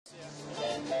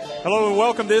Hello and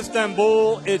welcome to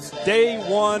Istanbul. It's day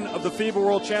one of the FIBA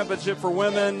World Championship for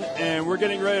women, and we're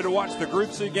getting ready to watch the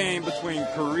Group C game between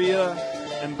Korea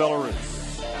and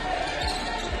Belarus.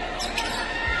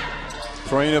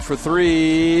 Troina for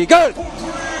three. Good!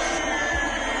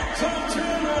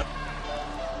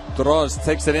 Droz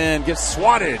takes it in, gets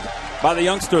swatted by the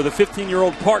youngster, the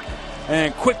 15-year-old Park,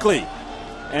 and quickly.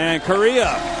 And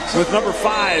Korea with number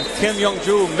 5, Kim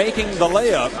Young-ju, making the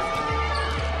layup.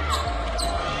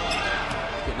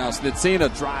 Now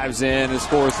Snitsina drives in and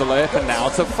scores the layup, and now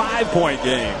it's a 5-point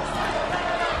game.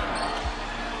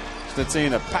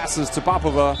 Snitsina passes to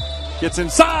Popova, gets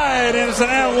inside, and it's an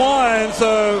and one.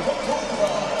 So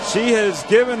she has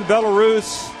given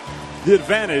Belarus the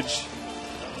advantage.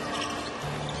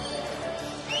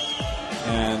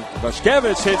 And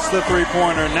Bashkevich hits the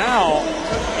three-pointer. Now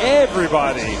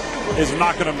everybody is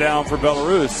knocking them down for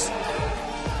Belarus.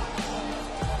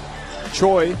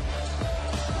 Choi.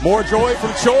 More joy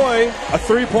from Choi, a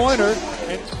three-pointer.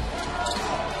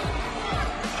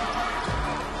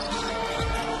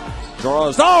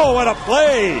 Draws. Oh, what a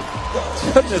play!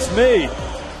 Goodness me.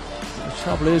 The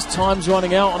trouble is, time's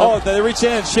running out. They reach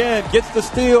in. Shen gets the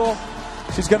steal.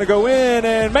 She's going to go in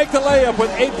and make the layup with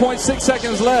 8.6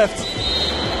 seconds left.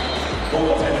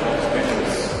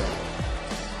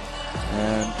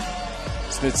 And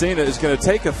Snitsina is going to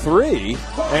take a three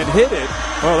and hit it.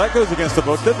 Well, that goes against the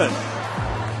book, didn't it?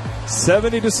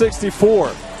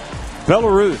 70-64.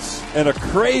 Belarus in a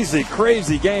crazy,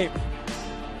 crazy game.